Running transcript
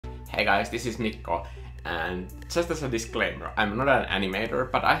Hey guys, this is Mikko, and just as a disclaimer, I'm not an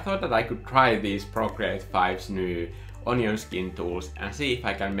animator, but I thought that I could try these Procreate 5's new onion skin tools and see if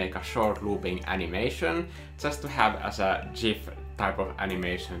I can make a short looping animation just to have as a GIF type of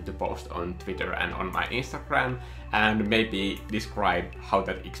animation to post on Twitter and on my Instagram, and maybe describe how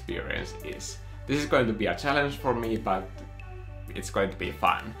that experience is. This is going to be a challenge for me, but it's going to be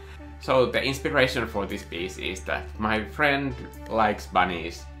fun. So the inspiration for this piece is that my friend likes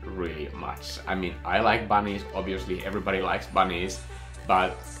bunnies really much. I mean, I like bunnies, obviously everybody likes bunnies,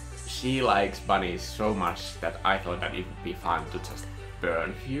 but she likes bunnies so much that I thought that it would be fun to just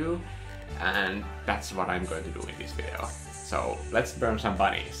burn few, and that's what I'm going to do in this video. So let's burn some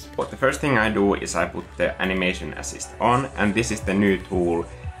bunnies. But the first thing I do is I put the animation assist on, and this is the new tool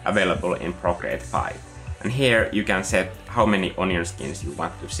available in Procreate 5. And here you can set how many onion skins you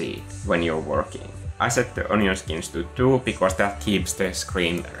want to see when you're working. I set the onion skins to 2 because that keeps the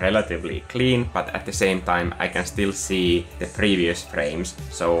screen relatively clean, but at the same time I can still see the previous frames,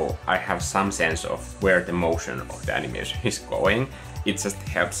 so I have some sense of where the motion of the animation is going. It just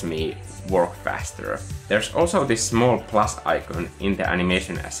helps me work faster. There's also this small plus icon in the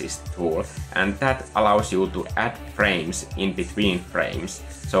animation assist tool, and that allows you to add frames in between frames.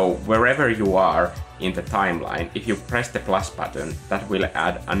 So wherever you are in the timeline, if you press the plus button, that will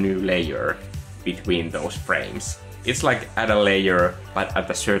add a new layer between those frames. It's like add a layer, but at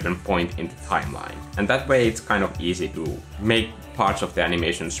a certain point in the timeline. And that way it's kind of easy to make parts of the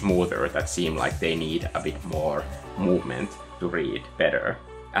animation smoother that seem like they need a bit more movement to read better.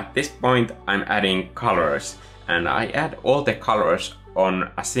 At this point I'm adding colors, and I add all the colors on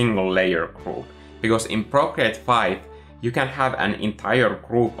a single layer group, because in Procreate 5 you can have an entire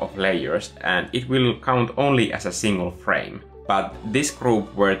group of layers and it will count only as a single frame. But this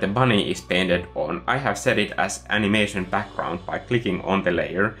group where the bunny is painted on, I have set it as animation background by clicking on the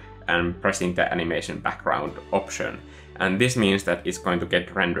layer and pressing the animation background option. And this means that it's going to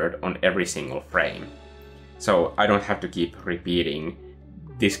get rendered on every single frame. So I don't have to keep repeating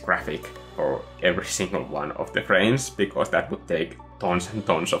this graphic for every single one of the frames, because that would take tons and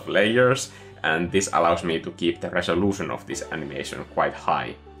tons of layers, and this allows me to keep the resolution of this animation quite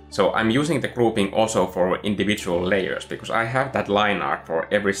high. So I'm using the grouping also for individual layers, because I have that line art for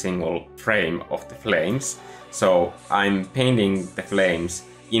every single frame of the flames. So I'm painting the flames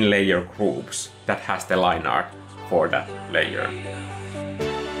in layer groups that has the line art for that layer.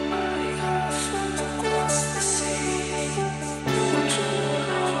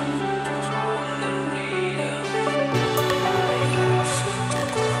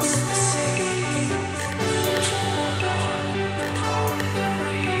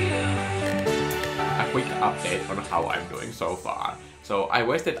 Quick update on how I'm doing so far. So I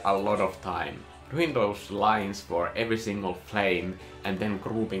wasted a lot of time doing those lines for every single flame and then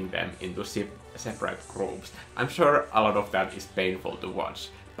grouping them into separate groups. I'm sure a lot of that is painful to watch,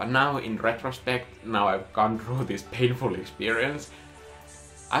 but now in retrospect, now I've gone through this painful experience,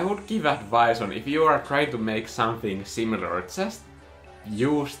 I would give advice on if you are trying to make something similar, just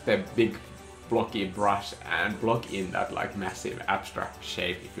use the big blocky brush and block in that like massive abstract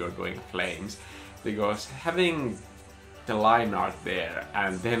shape if you're doing flames. Because having the line art there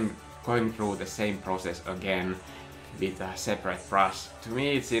and then going through the same process again with a separate brush, to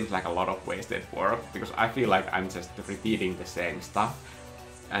me it seems like a lot of wasted work, because I feel like I'm just repeating the same stuff,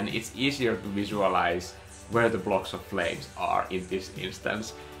 and it's easier to visualize where the blocks of flames are in this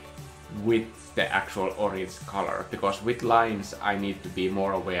instance with the actual orange color, because with lines I need to be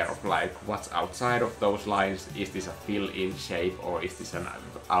more aware of like what's outside of those lines. Is this a fill-in shape or is this an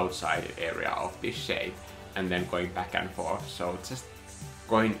outside area of this shape, and then going back and forth. So just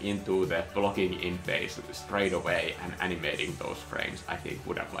going into the blocking in phase straight away and animating those frames, I think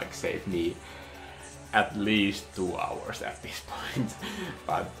would have like saved me at least 2 hours at this point.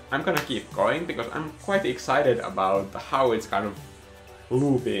 But I'm gonna keep going because I'm quite excited about how it's kind of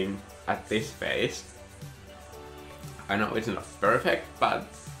looping at this phase. I know it's not perfect, but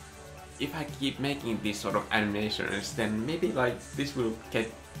if I keep making these sort of animations, then maybe like this will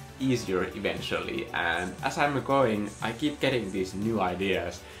get easier eventually, and as I'm going I keep getting these new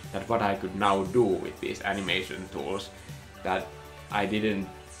ideas that what I could now do with these animation tools that I didn't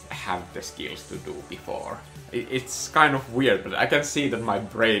have the skills to do before. It's kind of weird, but I can see that my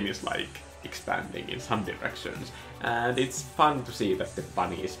brain is like expanding in some directions, and it's fun to see that the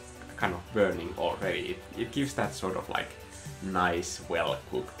bunny is kind of burning already. It gives that sort of like nice,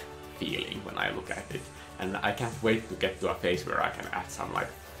 well-cooked feeling when I look at it, and I can't wait to get to a phase where I can add some like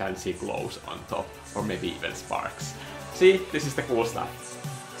fancy glows on top, or maybe even sparks. See, this is the cool stuff.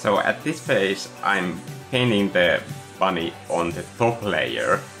 So at this phase I'm painting the bunny on the top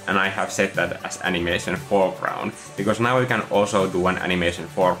layer, and I have set that as animation foreground, because now you can also do an animation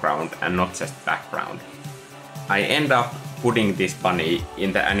foreground and not just background. I end up putting this bunny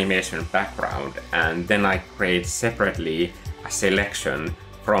in the animation background, and then I create separately a selection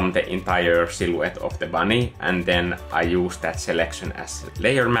from the entire silhouette of the bunny, and then I use that selection as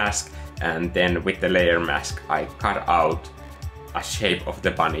layer mask, and then with the layer mask I cut out a shape of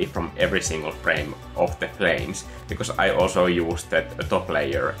the bunny from every single frame of the flames, because I also use the top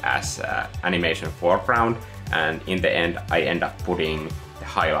layer as animation foreground, and in the end I end up putting the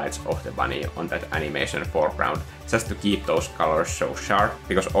highlights of the bunny on that animation foreground, just to keep those colors so sharp,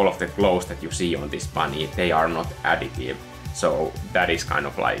 because all of the glows that you see on this bunny, they are not additive. So that is kind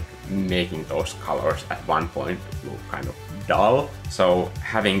of like making those colors at one point look kind of dull. So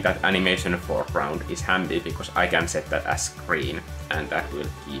having that animation foreground is handy, because I can set that as green, and that will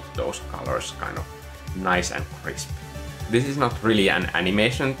keep those colors kind of nice and crisp. This is not really an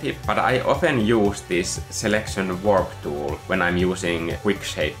animation tip, but I often use this selection warp tool when I'm using quick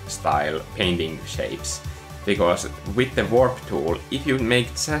shape style painting shapes. Because with the warp tool, if you make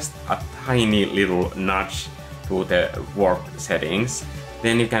just a tiny little nudge to the warp settings,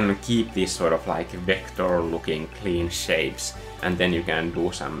 then you can keep these sort of like vector looking clean shapes, and then you can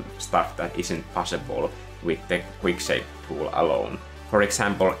do some stuff that isn't possible with the quick shape tool alone. For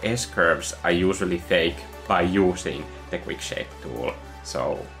example, S-curves I usually fake by using the quick shape tool.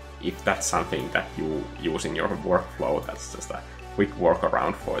 So if that's something that you use in your workflow, that's just a quick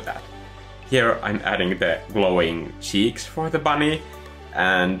workaround for that. Here I'm adding the glowing cheeks for the bunny,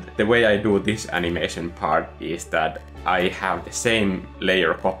 and the way I do this animation part is that I have the same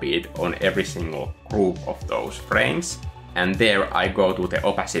layer copied on every single group of those frames, and there I go to the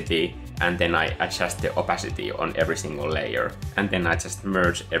opacity, and then I adjust the opacity on every single layer, and then I just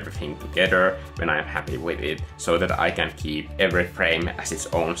merge everything together when I'm happy with it, so that I can keep every frame as its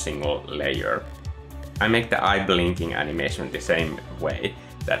own single layer. I make the eye blinking animation the same way,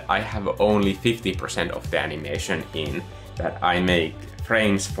 that I have only 50% of the animation in, that I make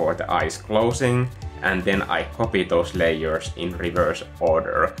frames for the eyes closing, and then I copy those layers in reverse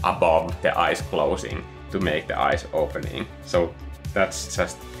order above the eyes closing to make the eyes opening. So that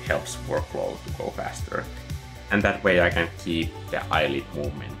just helps workflow to go faster. And that way I can keep the eyelid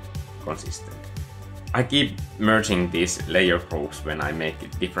movement consistent. I keep merging these layer groups when I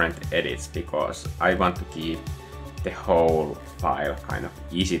make different edits, because I want to keep the whole file kind of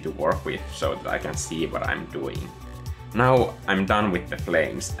easy to work with, so that I can see what I'm doing. Now I'm done with the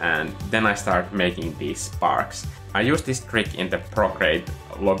flames, and then I start making these sparks. I use this trick in the Procreate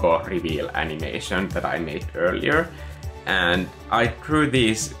logo reveal animation that I made earlier, and I drew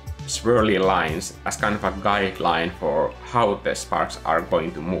these swirly lines as kind of a guideline for how the sparks are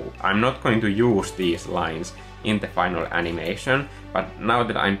going to move. I'm not going to use these lines in the final animation, but now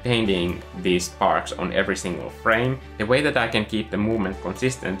that I'm painting these sparks on every single frame, the way that I can keep the movement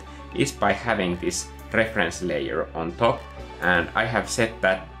consistent is by having this reference layer on top, and I have set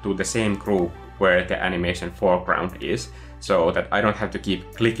that to the same group where the animation foreground is, so that I don't have to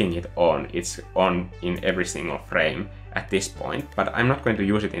keep clicking it on. It's on in every single frame at this point, but I'm not going to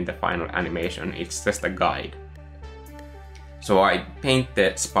use it in the final animation, it's just a guide. So I paint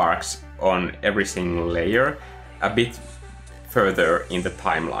the sparks on every single layer a bit further in the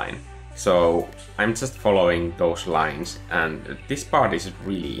timeline. So I'm just following those lines, and this part is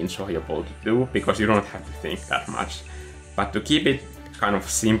really enjoyable to do because you don't have to think that much. But to keep it kind of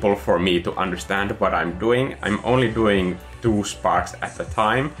simple for me to understand what I'm doing, I'm only doing 2 sparks at a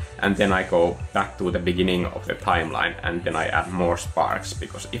time, and then I go back to the beginning of the timeline and then I add more sparks,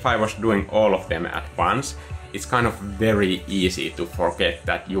 because if I was doing all of them at once, it's kind of very easy to forget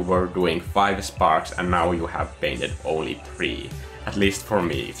that you were doing 5 sparks and now you have painted only 3. At least for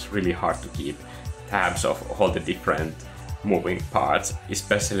me, it's really hard to keep tabs of all the different moving parts,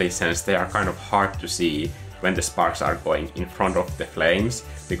 especially since they are kind of hard to see when the sparks are going in front of the flames,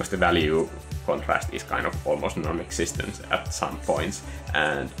 because the value contrast is kind of almost non-existent at some points,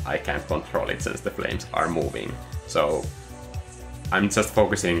 and I can't control it since the flames are moving. So I'm just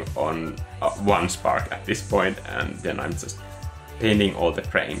focusing on 1 spark at this point, and then I'm just painting all the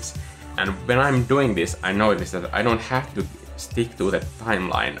frames. And when I'm doing this, I notice that I don't have to stick to the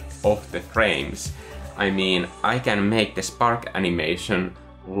timeline of the frames. I mean, I can make the spark animation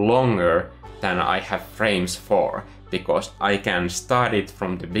longer than I have frames for, because I can start it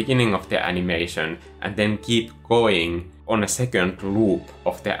from the beginning of the animation and then keep going on a second loop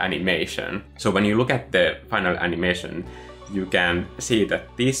of the animation. So when you look at the final animation, you can see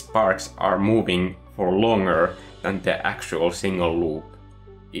that these sparks are moving for longer than the actual single loop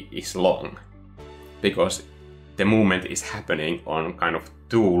is long. Because the movement is happening on kind of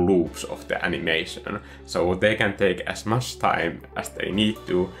 2 loops of the animation. So they can take as much time as they need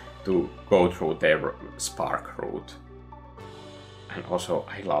to go through their spark route. And also,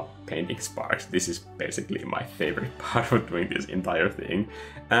 I love painting sparks. This is basically my favorite part of doing this entire thing.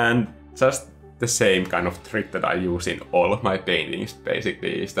 And just the same kind of trick that I use in all of my paintings,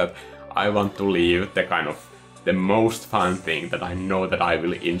 basically, is that I want to leave the kind of the most fun thing that I know that I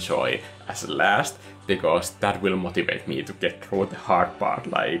will enjoy as last, because that will motivate me to get through the hard part,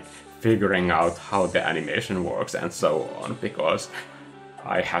 like figuring out how the animation works and so on, because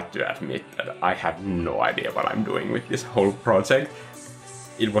I have to admit that I have no idea what I'm doing with this whole project.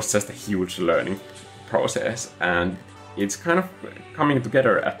 It was just a huge learning process, and it's kind of coming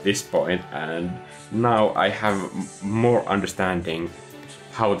together at this point, and now I have more understanding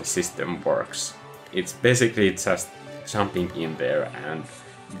how the system works. It's basically just jumping in there and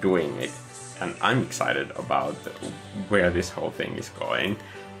doing it, and I'm excited about where this whole thing is going,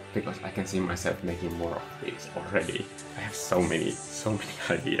 because I can see myself making more of these already. I have so many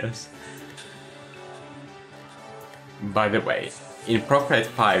ideas. By the way, in Procreate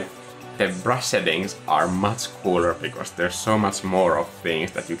 5, the brush settings are much cooler because there's so much more of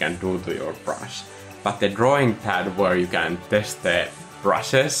things that you can do to your brush. But the drawing pad where you can test the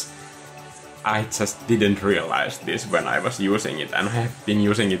brushes, I just didn't realize this when I was using it, and I have been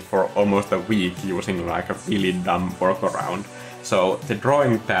using it for almost a week, using like a really dumb workaround. So the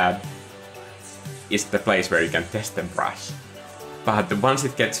drawing pad is the place where you can test the brush. But once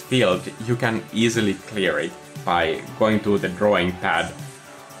it gets filled, you can easily clear it by going to the drawing pad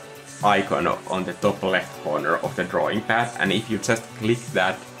icon on the top left corner of the drawing pad, and if you just click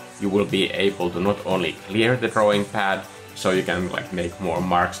that, you will be able to not only clear the drawing pad, so you can like make more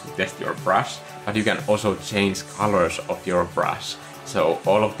marks to test your brush, but you can also change colors of your brush. So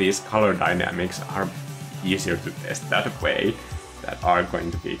all of these color dynamics are easier to test that way, that are going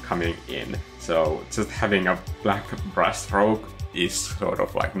to be coming in. So just having a black brush stroke is sort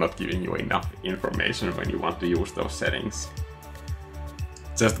of like not giving you enough information when you want to use those settings.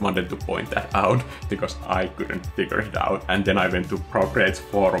 Just wanted to point that out because I couldn't figure it out, and then I went to Procreate's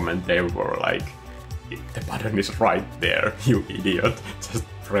forum and they were like, the button is right there, you idiot, just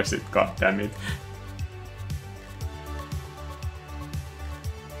press it, goddammit.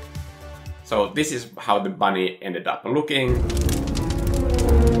 So this is how the bunny ended up looking.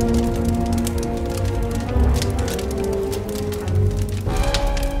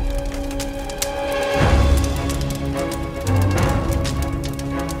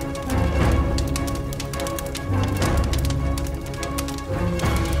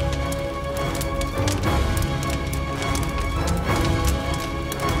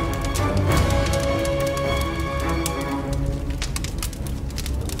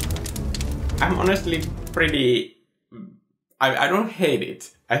 I'm honestly pretty... I don't hate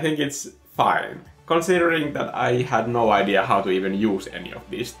it. I think it's fine. Considering that I had no idea how to even use any of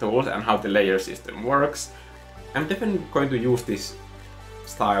these tools and how the layer system works, I'm definitely going to use this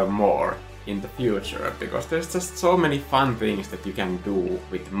style more in the future, because there's just so many fun things that you can do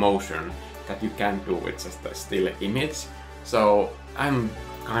with motion that you can't do with just a still image. So I'm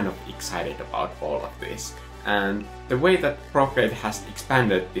kind of excited about all of this. And the way that Procreate has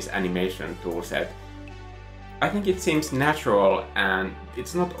expanded this animation toolset, I think it seems natural and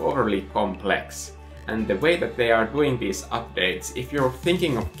it's not overly complex. And the way that they are doing these updates, if you're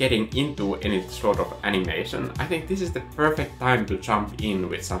thinking of getting into any sort of animation, I think this is the perfect time to jump in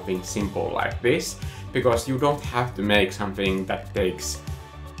with something simple like this, because you don't have to make something that takes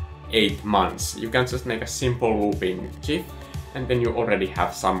 8 months. You can just make a simple looping GIF, and then you already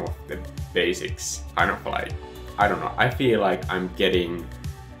have some of the basics, kind of like, I don't know, I feel like I'm getting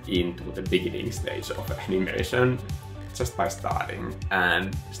into the beginning stage of animation just by starting,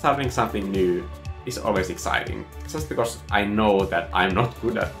 and starting something new is always exciting. Just because I know that I'm not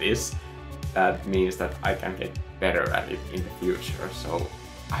good at this, that means that I can get better at it in the future, so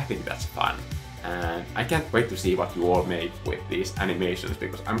I think that's fun. And I can't wait to see what you all make with these animations,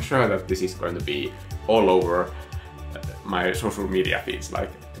 because I'm sure that this is going to be all over my social media feeds like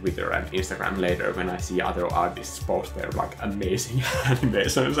Twitter and Instagram later, when I see other artists post their like amazing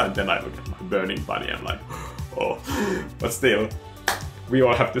animations, and then I look at my burning bunny and I'm like, oh, but still, we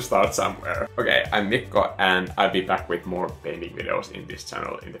all have to start somewhere. Okay, I'm Mikko, and I'll be back with more painting videos in this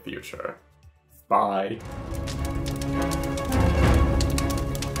channel in the future. Bye!